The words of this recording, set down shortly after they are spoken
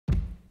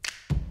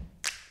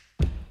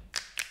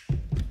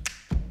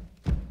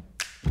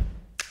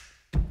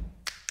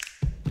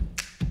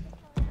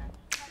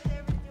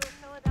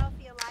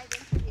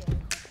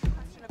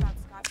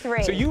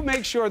three. So you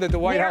make sure that the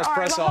White House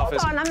press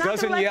office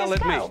doesn't yell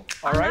at me. All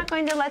right? I'm not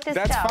going to let this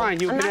go. That's fine.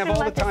 You can have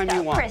all the time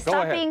you want. Chris, go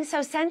stop ahead. being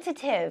so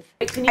sensitive.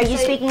 Are you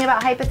speaking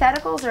about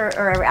hypotheticals,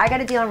 or I got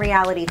to deal in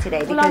reality today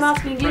because I'm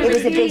asking you, it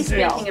was a big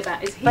deal.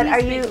 But are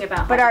you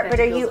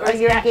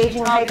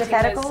engaging in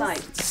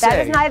hypotheticals? That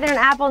is neither an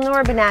apple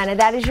nor a banana.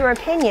 That is your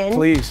opinion.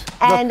 Please.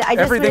 And Look, I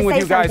just everything want with to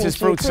you say guys is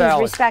fruit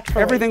salad.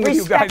 Respectfully. Everything with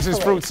you guys is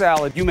fruit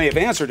salad. You may have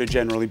answered it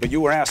generally, but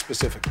you were asked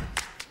specifically.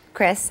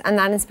 Chris, I'm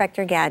not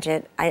Inspector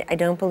Gadget. I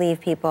don't believe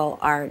people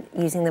are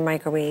using the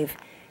microwave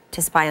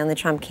to spy on the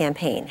Trump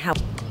campaign.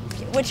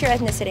 What's your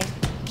ethnicity?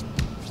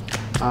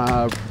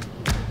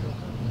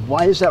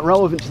 Why is that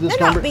relevant to this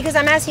conversation? No, because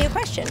I'm asking you a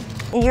question.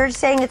 You're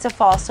saying it's a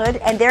falsehood,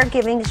 and they're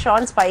giving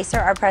Sean Spicer,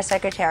 our press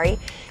secretary,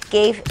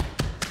 gave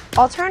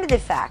alternative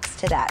facts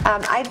to that.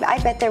 I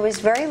bet there was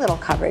very little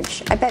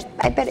coverage. I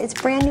bet it's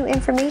brand new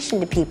information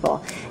to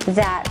people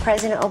that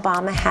President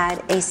Obama had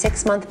a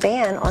 6-month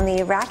ban on the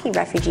Iraqi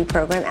refugee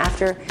program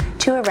after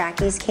 2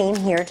 Iraqis came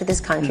here to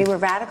this country, were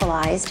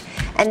radicalized,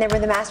 and they were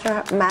the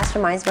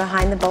masterminds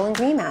behind the Bowling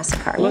Green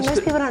massacre. I mean,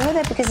 most people don't know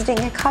that because it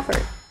didn't get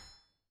covered.